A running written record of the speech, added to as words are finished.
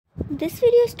This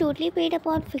video is totally made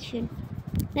upon fiction.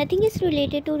 Nothing is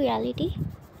related to reality.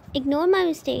 Ignore my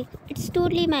mistake. It's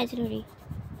totally imaginary.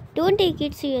 Don't take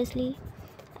it seriously.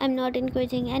 I'm not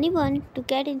encouraging anyone to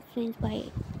get influenced by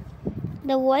it.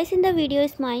 The voice in the video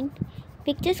is mine.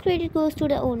 Pictures credit goes to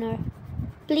the owner.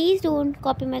 Please don't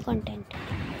copy my content.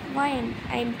 Ryan,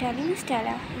 I am telling you,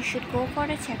 Stella, you should go for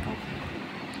a checkup.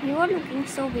 You are looking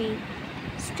so weak.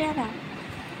 Stella,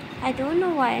 I don't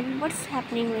know what's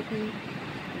happening with me.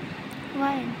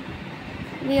 Ryan,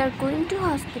 we are going to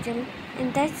hospital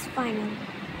and that's final.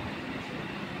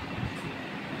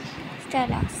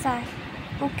 Stella, sigh.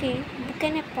 Okay, book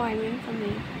an appointment for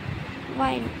me.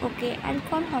 Ryan, okay, I'll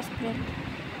call hospital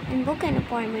and book an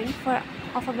appointment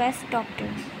of a best doctor.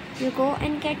 You go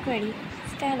and get ready.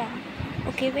 Stella,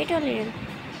 okay, wait a little.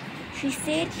 She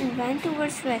said and went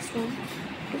towards restroom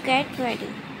to get ready.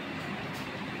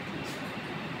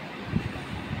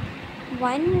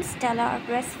 Ryan and Stella are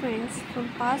best friends from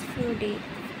past few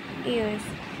years.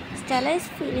 Stella is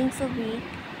feeling so weak,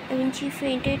 even she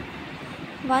fainted.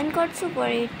 Ryan got so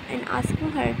worried and asking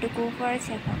her to go for a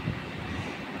checkup.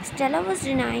 Stella was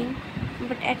denying,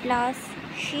 but at last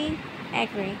she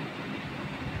agreed.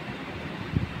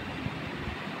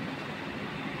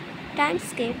 Time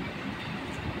skip.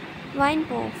 Ryan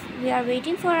poof. We are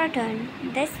waiting for our turn.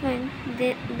 That's when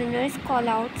the nurse called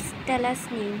out Stella's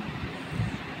name.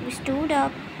 We stood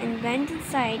up and went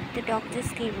inside the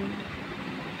doctor's cabin.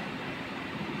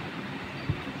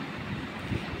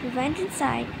 We went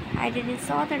inside. I didn't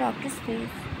saw the doctor's face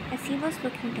as he was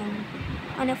looking down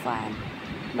on a file,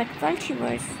 but felt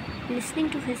shivers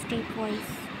listening to his deep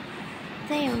voice.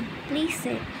 Taehyung, please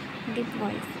sit. Deep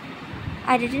voice.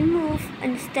 I didn't move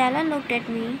and Stella looked at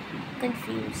me,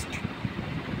 confused.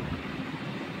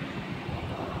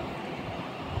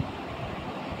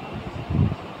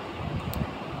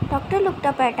 Doctor looked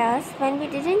up at us when we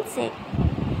didn't sit,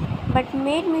 but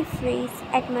made me freeze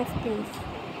at my place.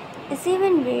 Is he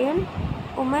even real?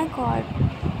 Oh my god.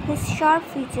 His sharp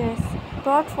features,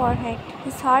 broad forehead,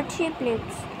 his heart-shaped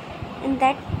lips, and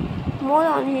that mole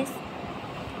on his...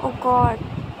 Oh god.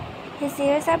 His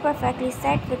ears are perfectly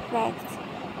set with wax.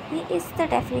 He is the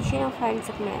definition of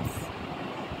handsomeness.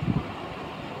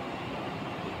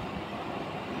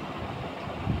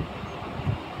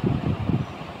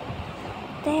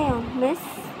 Damn, miss.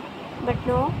 But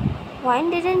no, Ryan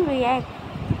didn't react.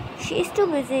 She is too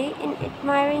busy in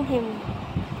admiring him.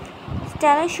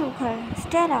 Stella shook her.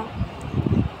 Stella.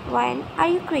 Ryan, are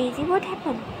you crazy? What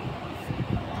happened?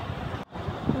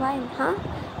 Ryan, huh?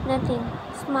 Nothing.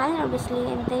 Smiled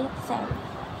nervously and they said,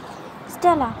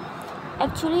 Stella,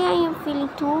 actually I am feeling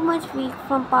too much weak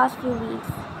from past few weeks.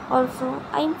 Also,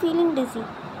 I am feeling dizzy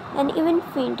and even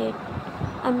fainted.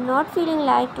 I'm not feeling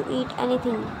like to eat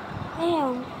anything.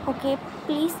 Taehyung, okay,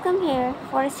 please come here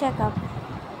for a checkup.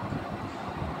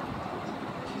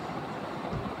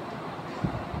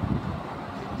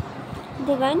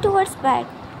 They went towards bed.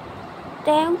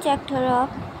 Taehyung checked her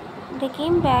up. They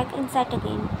came back and sat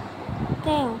again.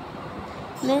 Taehyung,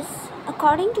 miss,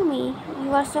 according to me,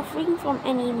 you are suffering from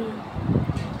anemia.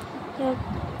 Your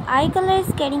eye color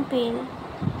is getting pale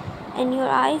and your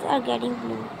eyes are getting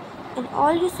blue and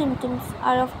all your symptoms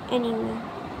are of anemia.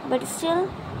 But still,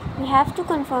 we have to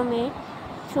confirm it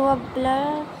through a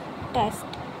blood test.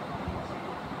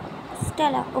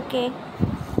 Stella, okay.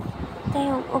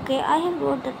 Taehyung, okay, I have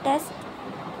wrote the test.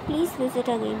 Please visit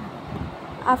again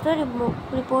after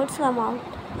reports come out.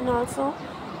 And also,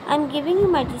 I am giving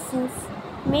you medicines.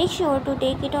 Make sure to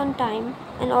take it on time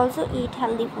and also eat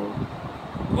healthy food.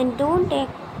 And don't take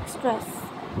stress.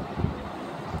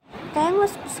 Taehyung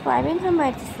was prescribing her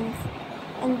medicines,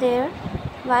 and there,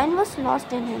 Ryan was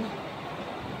lost in him.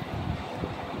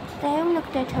 Taehyung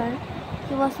looked at her.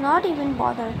 He was not even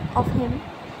bothered of him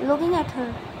looking at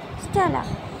her. Stella,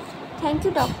 thank you,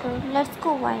 doctor. Let's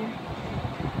go, Ryan.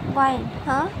 Ryan,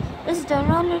 huh? It's done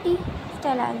already?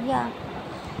 Stella, yeah.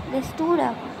 They stood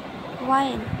up.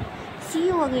 Ryan, see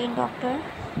you again, doctor.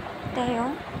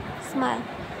 Taehyung, smile.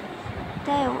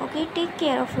 Taehyung, okay, take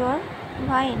care of your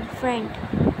Ryan friend.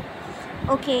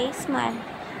 Okay, smile.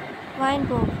 Ryan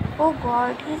broke. Oh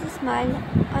god, his smile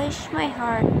hushed my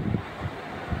heart.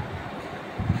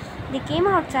 They came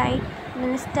outside,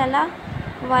 then Stella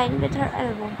whined with her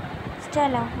elbow.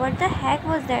 Stella, what the heck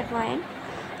was that, Ryan?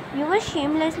 You were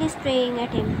shamelessly spraying at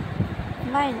him.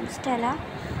 Ryan, Stella,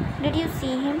 did you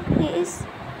see him? He is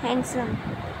handsome.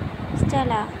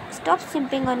 Stella, stop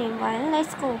simping on him, Ryan.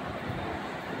 Let's go.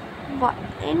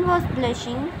 Ryan was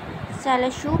blushing.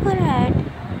 Stella shook her head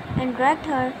and dragged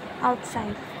her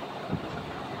outside.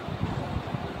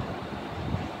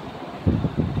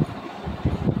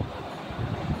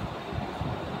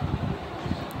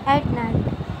 At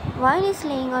night, Wine is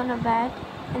laying on a bed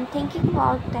and thinking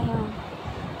about Taehyung.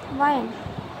 Wine,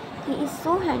 he is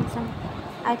so handsome.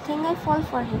 I think I fall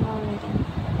for him already.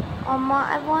 Amma,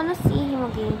 I wanna see him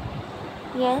again.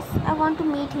 Yes, I want to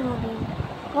meet him again.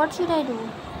 What should I do?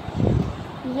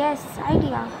 Yes,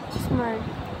 idea, smart.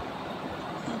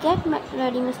 Get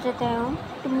ready, Mr. Taehyung,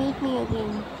 to meet me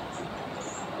again.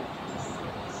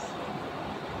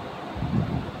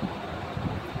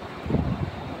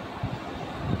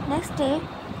 Next day,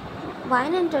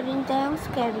 Wine entered in Taehyung's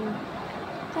cabin.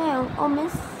 Taehyung, oh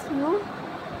miss, you?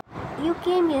 You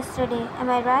came yesterday, am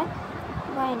I right?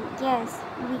 Wine, yes,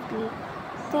 weakly.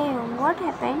 Taehyung, what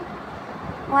happened?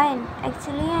 Wine,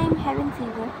 actually I am having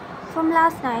fever from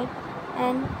last night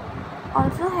and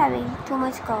also having too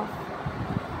much cough.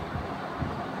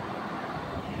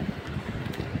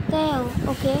 Taehyung,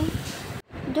 okay.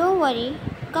 Don't worry,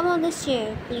 come on this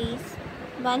chair, please.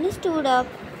 Wine stood up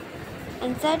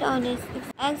and sat on his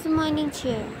examining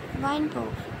chair. Wine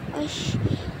poked. Ush,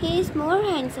 he is more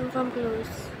handsome from close.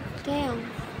 Taehyung,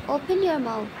 open your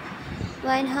mouth.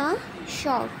 Wine, huh?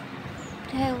 Shocked.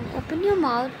 Taehyung, open your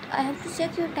mouth. I have to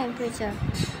check your temperature.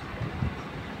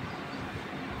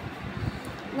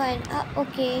 Wine,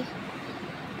 okay.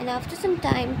 And after some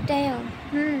time, Taehyung,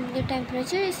 your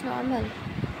temperature is normal.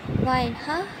 Wine,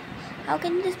 huh? How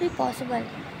can this be possible?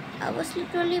 I was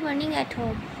literally running at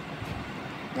home.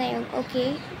 Taehyung,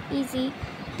 okay, easy.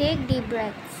 Take deep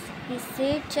breaths, he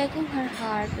said, checking her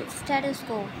heart with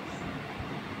stethoscope.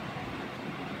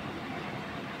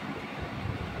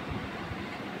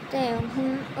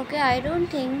 Taehyung, okay, I don't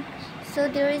think so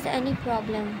there is any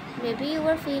problem. Maybe you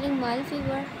were feeling mild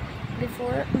fever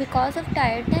before because of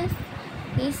tiredness,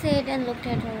 he said and looked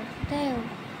at her. Taehyung,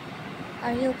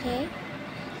 are you okay?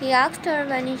 He asked her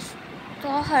when he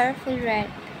saw her full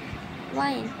red.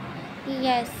 Wine,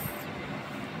 yes.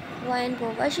 Wine, go.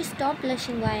 Why she stopped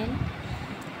blushing? Wine.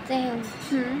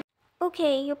 Taehyung,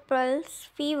 okay, your pulse,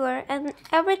 fever and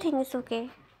everything is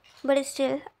okay. But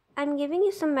still, I'm giving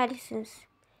you some medicines.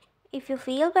 If you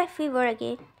feel by fever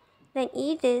again, then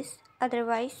eat this.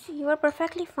 Otherwise, you are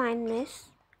perfectly fine, miss.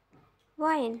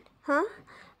 Wine, huh?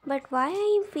 But why are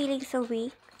you feeling so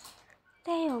weak?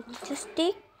 Taehyung, just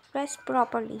take rest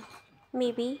properly.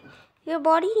 Maybe your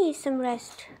body needs some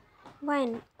rest.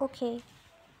 Wine, okay.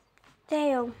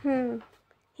 Taehyung,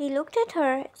 He looked at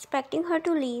her, expecting her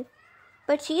to leave,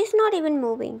 but she is not even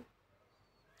moving.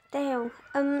 Taehyung,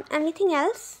 anything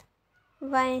else?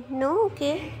 Wine, no,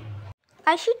 okay.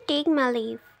 I should take my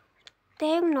leave.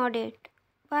 Taehyung nodded.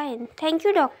 Fine, thank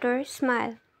you, doctor.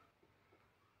 Smile.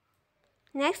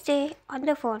 Next day, on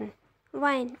the phone.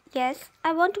 Wine, yes,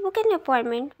 I want to book an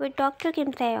appointment with Dr.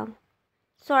 Kim Taehyung.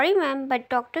 Sorry, ma'am, but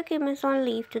Dr. Kim is on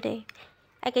leave today.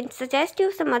 I can suggest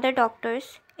you some other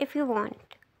doctors if you want.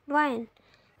 Wine,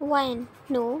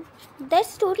 no,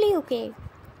 that's totally okay.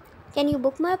 Can you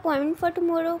book my appointment for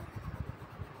tomorrow?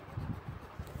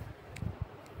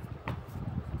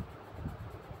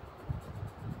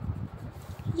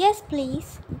 Yes,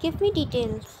 please. Give me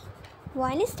details.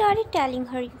 Wine started telling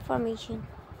her information.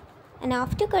 And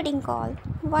after cutting call,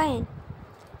 Wine,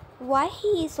 why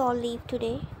he is on leave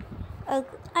today? I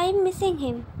am missing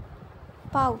him.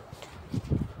 Pout.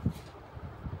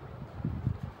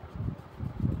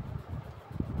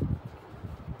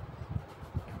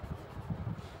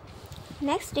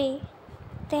 Next day,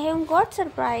 Taehyung got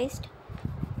surprised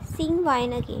seeing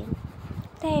Wine again.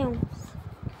 Taehyung,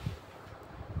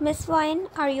 Miss Wine,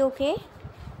 are you okay?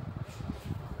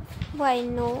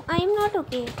 Wine, no, I am not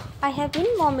okay. I have been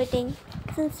vomiting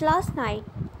since last night.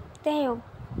 Taehyung,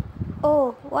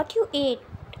 oh, what you ate?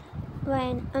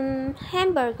 Wine,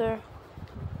 hamburger.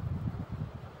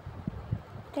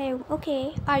 Taehyung,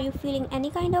 okay, are you feeling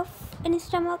any kind of in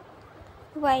stomach?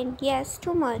 Wine, yes,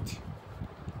 too much.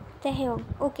 Taehyung,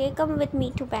 okay, come with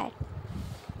me to bed.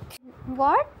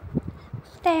 What?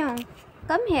 Taehyung,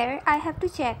 come here, I have to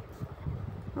check.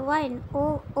 Wine,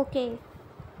 oh, okay.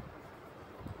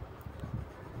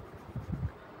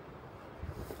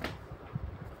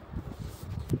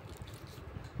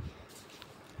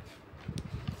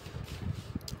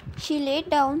 She laid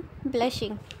down,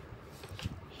 blushing.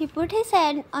 He put his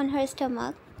hand on her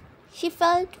stomach. She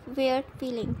felt weird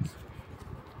feelings.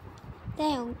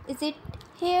 Taehyung, is it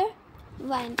here?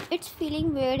 Wine, it's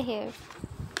feeling weird here.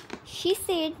 She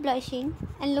said, blushing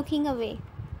and looking away.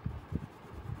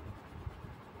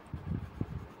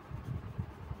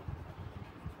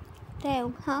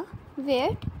 Taehyung, huh?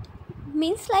 Weird?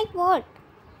 Means like what?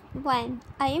 Wine,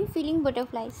 I am feeling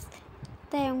butterflies.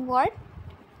 Taehyung, what?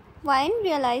 Wine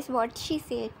realized what she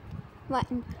said.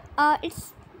 Wine,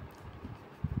 it's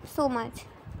so much.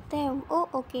 Taehyung, oh,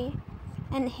 okay.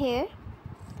 And here?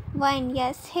 Wine,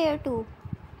 yes, here too.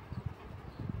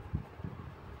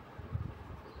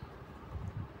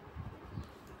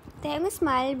 Taehyung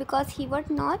smiled because he was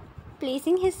not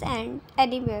placing his hand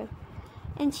anywhere.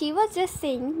 And she was just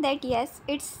saying that yes,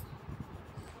 it's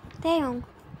Taehyung.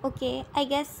 Okay, I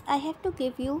guess I have to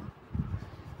give you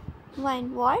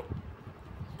wine. What?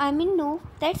 I mean, no,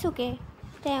 that's okay.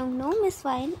 Taehyung, no, Miss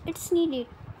Wine, it's needed.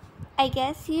 I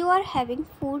guess you are having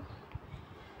food.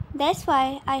 That's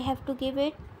why I have to give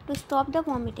it to stop the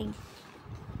vomiting.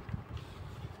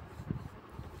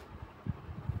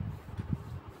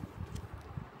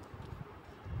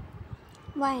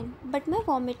 Wine, but my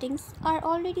vomitings are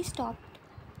already stopped.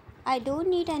 I don't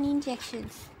need any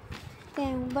injections.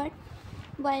 Taehyung, but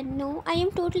wine, no, I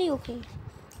am totally okay.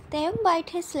 Taehyung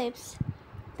bit his lips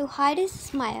to hide his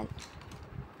smile.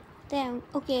 Taehyung,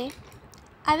 okay,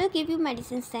 I will give you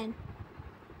medicines then.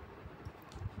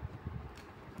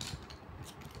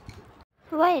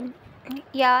 Wine,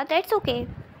 yeah, that's okay.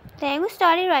 Taehyung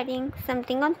started writing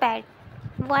something on pad.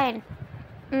 Wine,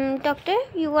 doctor,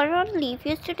 you were on leave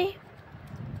yesterday.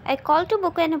 I called to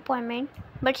book an appointment,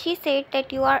 but she said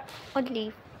that you are on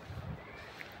leave.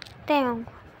 Taehyung,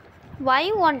 why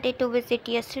you wanted to visit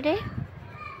yesterday?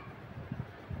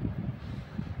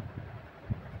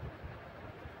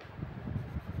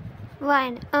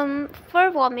 Wine, for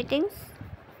vomitings.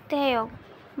 Taehyung,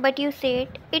 but you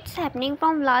said it's happening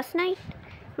from last night.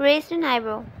 Raised an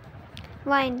eyebrow.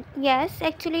 Wine, yes,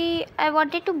 actually, I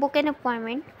wanted to book an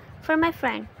appointment for my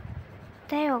friend.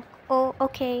 Taehyung, oh,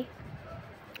 okay.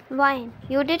 Wine,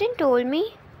 you didn't told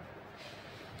me?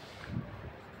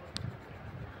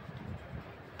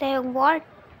 Taehyung, what?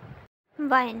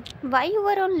 Wine, why you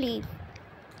were on leave?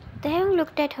 Taehyung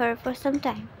looked at her for some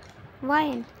time.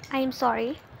 Wine, I am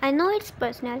sorry. I know it's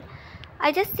personal.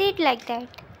 I just said like that.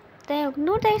 Taehyung,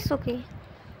 no, that's okay.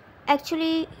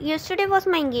 Actually, yesterday was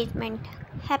my engagement.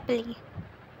 Happily.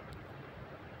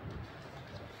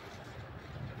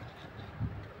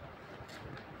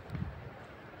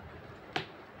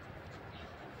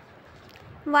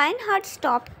 Wine's heart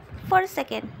stopped for a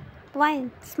second.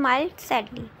 Wine smiled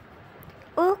sadly.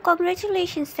 Oh,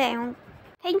 congratulations, Taehyung.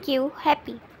 Thank you,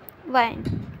 happy.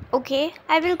 Wine. Okay,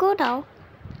 I will go now.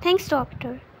 Thanks,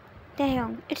 doctor.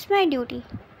 Taehyung, it's my duty.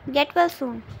 Get well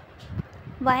soon.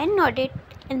 Wine nodded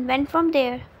and went from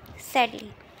there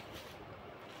sadly.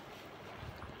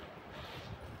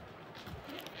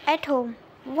 At home.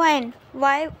 Wine.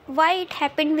 Why it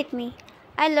happened with me?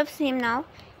 I love him now,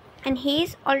 and he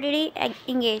is already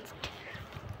engaged.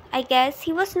 I guess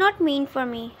he was not mean for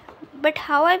me, but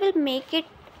how I will make it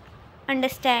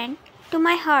understand to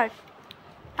my heart?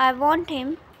 I want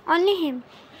him, only him.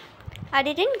 I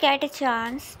didn't get a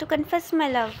chance to confess my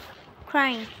love.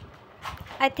 Crying.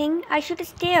 I think I should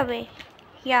stay away.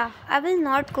 Yeah, I will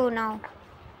not go now.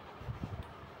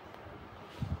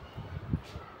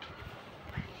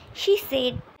 She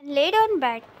said and laid on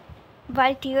bed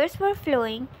while tears were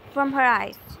flowing from her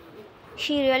eyes.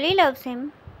 She really loves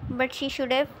him, but she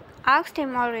should have asked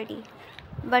him already.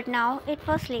 But now it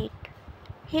was late.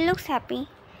 He looks happy,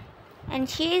 and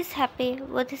she is happy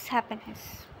with his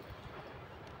happiness.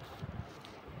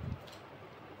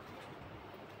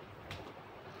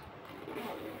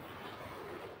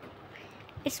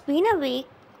 It's been a week.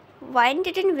 Wine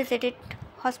didn't visit it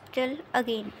hospital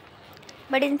again,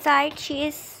 but inside she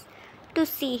is to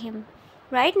see him.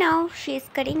 Right now she is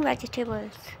cutting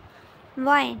vegetables.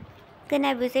 Wine, can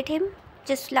I visit him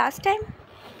just last time?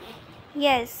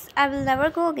 Yes, I will never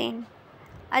go again.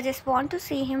 I just want to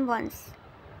see him once.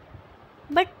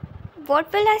 But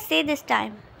what will I say this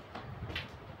time?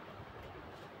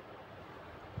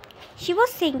 She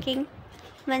was thinking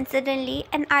when suddenly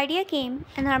an idea came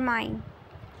in her mind.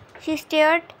 She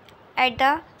stared at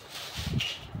the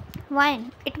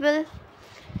wine.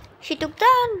 She took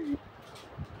the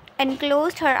and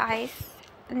closed her eyes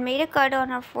and made a cut on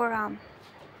her forearm.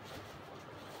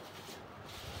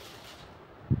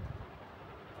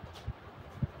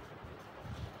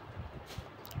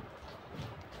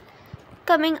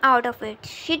 Coming out of it,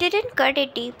 she didn't cut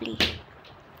it deeply.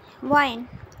 Wine,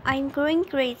 I'm growing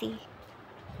crazy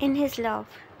in his love,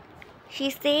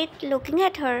 she said, looking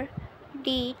at her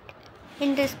deed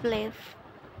in disbelief.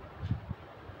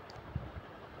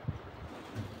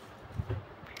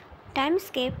 Time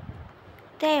skipped.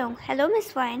 Taehyung, hello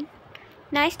Miss Wine.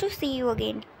 Nice to see you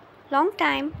again. Long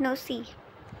time no see.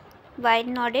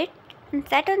 Wine nodded and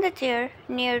sat on the chair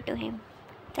near to him.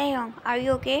 Taehyung, are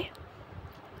you okay?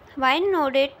 Wine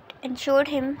nodded and showed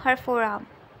him her forearm.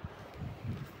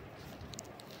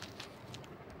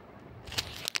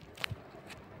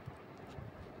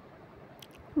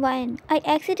 Wine. I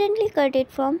accidentally cut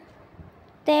it from.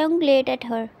 Taehyung glared at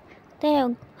her.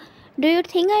 Taehyung, do you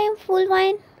think I am full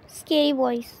wine? Scary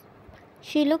voice.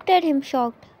 She looked at him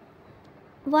shocked.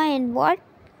 Wine, what?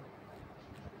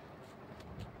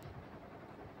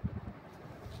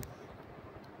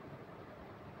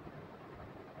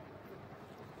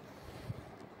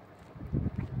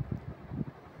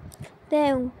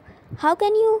 Taehyung, how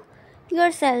can you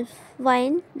yourself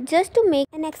wine just to make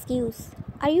an excuse?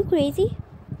 Are you crazy?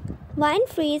 Wine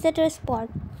freeze at her spot.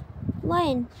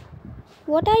 Wine,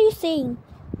 what are you saying?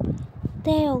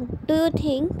 Taehyung, do you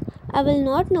think I will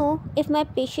not know if my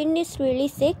patient is really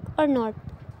sick or not?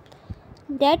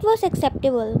 That was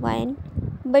acceptable, Wine,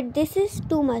 but this is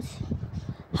too much.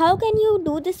 How can you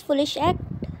do this foolish act?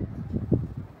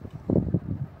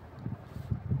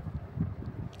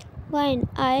 Wine,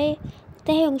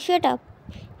 Taehyung, shut up,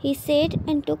 he said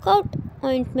and took out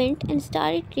ointment and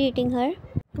started treating her.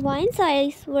 Wine's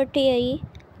eyes were teary,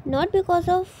 not because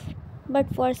of,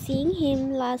 but for seeing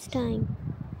him last time.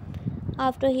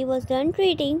 After he was done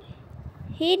treating,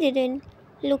 he didn't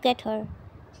look at her.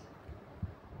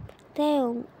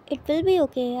 Taehyung, it will be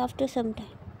okay after some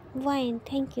time. Wine,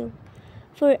 thank you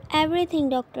for everything,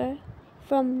 doctor.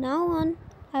 From now on,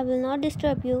 I will not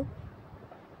disturb you.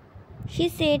 She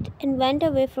said and went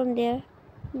away from there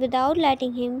without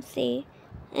letting him say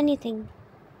anything.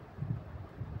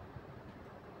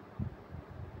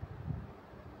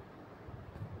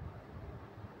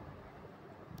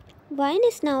 Wine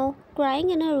is now crying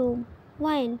in her room.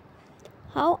 Wine,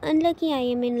 how unlucky I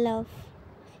am in love.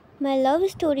 My love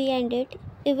story ended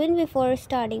even before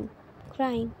starting.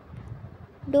 Crying.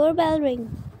 Doorbell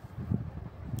ring.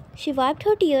 She wiped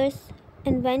her tears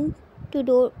and went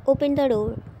to open the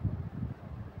door.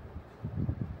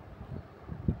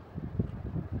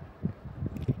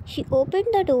 She opened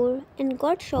the door and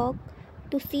got shocked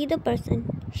to see the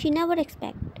person she never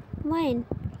expected. Wine,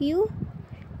 you?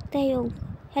 Taehyung.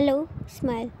 Hello,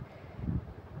 smile.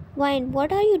 Wine,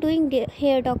 what are you doing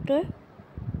here, doctor?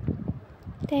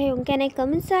 Taehyung, can I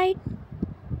come inside?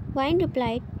 Wine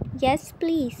replied, yes,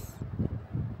 please.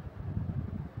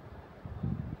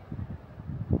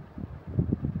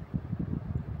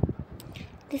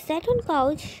 They sat on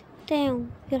couch. Taehyung,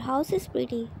 your house is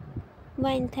pretty.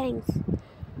 Wine, thanks.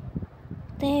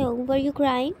 Taehyung, were you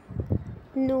crying?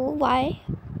 No, why?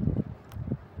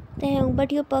 Taehyung,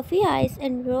 but your puffy eyes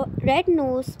and red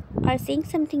nose are saying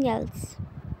something else.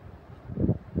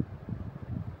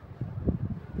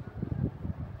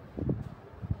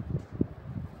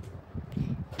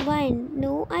 Wine,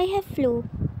 no, I have flu.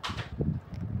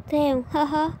 Taehyung,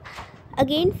 haha,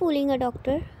 again fooling a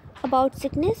doctor about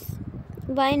sickness?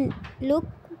 Wine, look,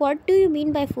 what do you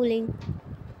mean by fooling?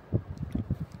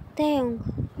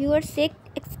 Taehyung, you are sick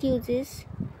excuses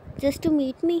just to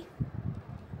meet me.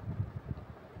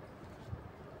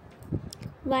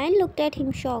 Wine looked at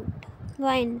him shocked.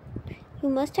 Wine, you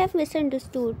must have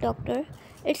misunderstood, doctor.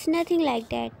 It's nothing like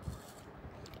that.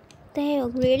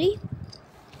 Taehyung, really?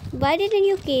 Why didn't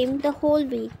you came the whole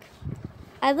week?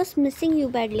 I was missing you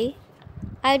badly.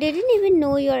 I didn't even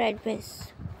know your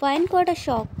address. Wine got a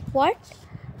shock. What?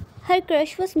 Her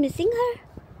crush was missing her?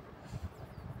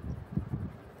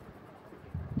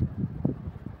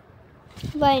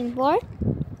 Wine, what?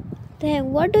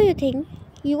 Then what do you think?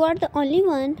 You are the only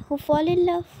one who fall in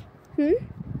love.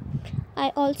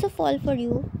 I also fall for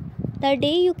you the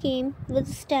day you came with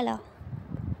Stella.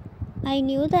 I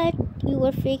knew that you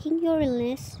were faking your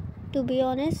illness. To be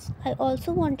honest, I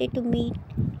also wanted to meet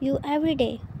you every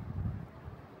day.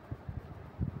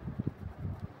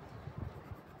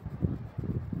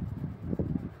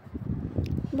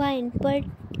 Wine, but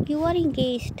you are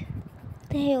engaged.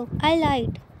 Taehyung, I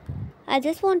lied. I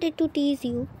just wanted to tease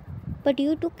you, but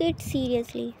you took it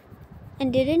seriously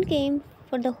and didn't came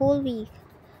for the whole week.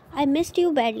 I missed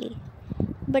you badly,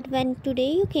 but when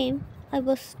today you came, I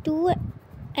was too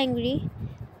angry.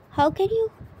 How can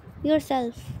you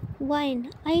yourself? Wine,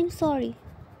 I am sorry.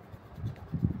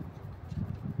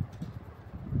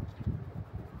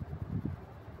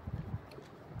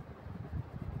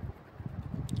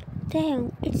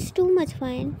 Taehyung, it's too much,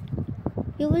 Wine.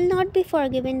 You will not be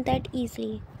forgiven that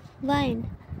easily. Wine,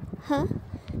 huh?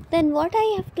 Then what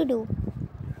I have to do?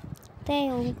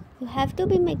 Taehyung, you have to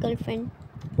be my girlfriend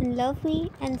and love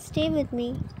me and stay with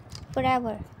me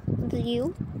forever. Will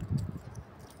you?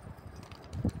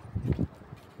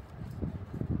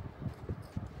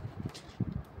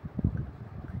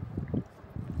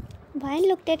 Wine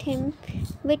looked at him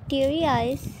with teary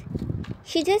eyes.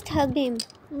 She just hugged him.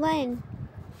 Wine,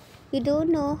 you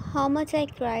don't know how much I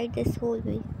cried this whole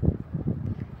week.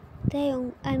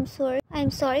 Taehyung, I'm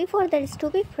sorry for that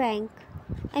stupid prank.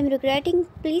 I'm regretting.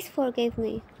 Please forgive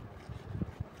me.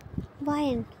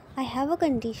 Why? I have a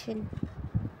condition.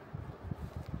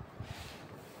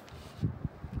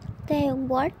 Taehyung,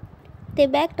 what? They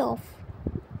backed off.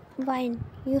 Why?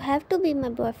 You have to be my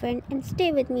boyfriend and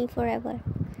stay with me forever.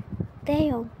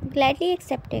 Taehyung gladly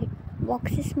accepted.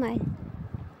 Waxy smile.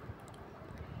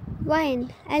 Why?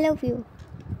 I love you.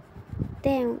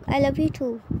 Taehyung, I love you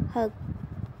too. Hug.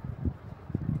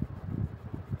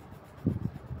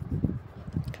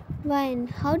 Why?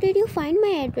 How did you find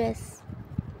my address?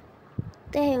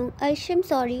 Taehyung, I'm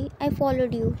sorry I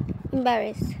followed you.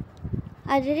 Embarrassed.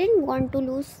 I didn't want to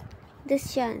lose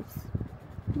this chance.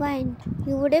 Why?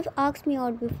 You would have asked me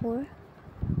out before.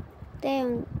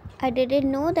 Taehyung, I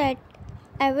didn't know that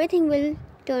everything will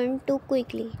turn too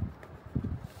quickly.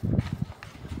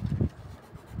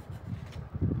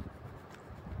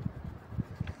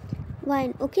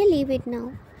 Why? Okay, leave it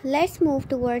now. Let's move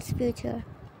towards future.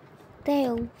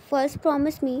 Taehyung, first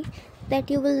promise me that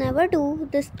you will never do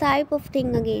this type of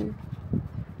thing again.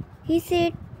 He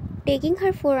said, taking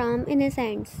her forearm in his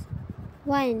hands.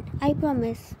 Why? I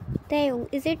promise. Taehyung,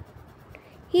 is it?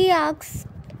 He asked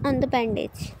on the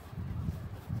bandage.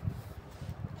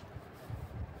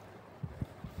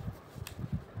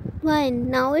 Why?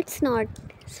 Now it's not.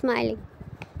 Smiling.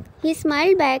 He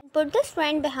smiled back, put the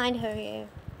strand behind her ear.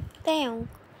 Taehyung,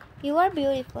 you are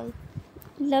beautiful.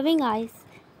 Loving eyes.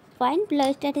 Wine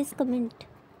blushed at his comment.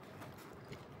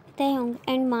 Taehyung,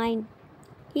 and mine.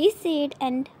 He said,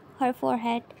 and her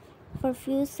forehead for a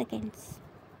few seconds.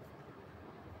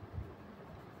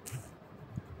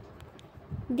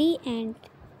 The end.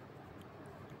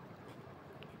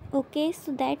 Okay,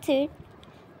 so that's it.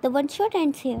 The one shot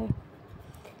ends here.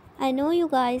 I know you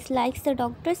guys likes the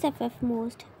Doctor's FF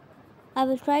most. I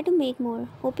will try to make more.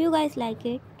 Hope you guys like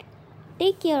it.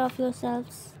 Take care of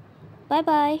yourselves. Bye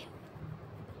bye.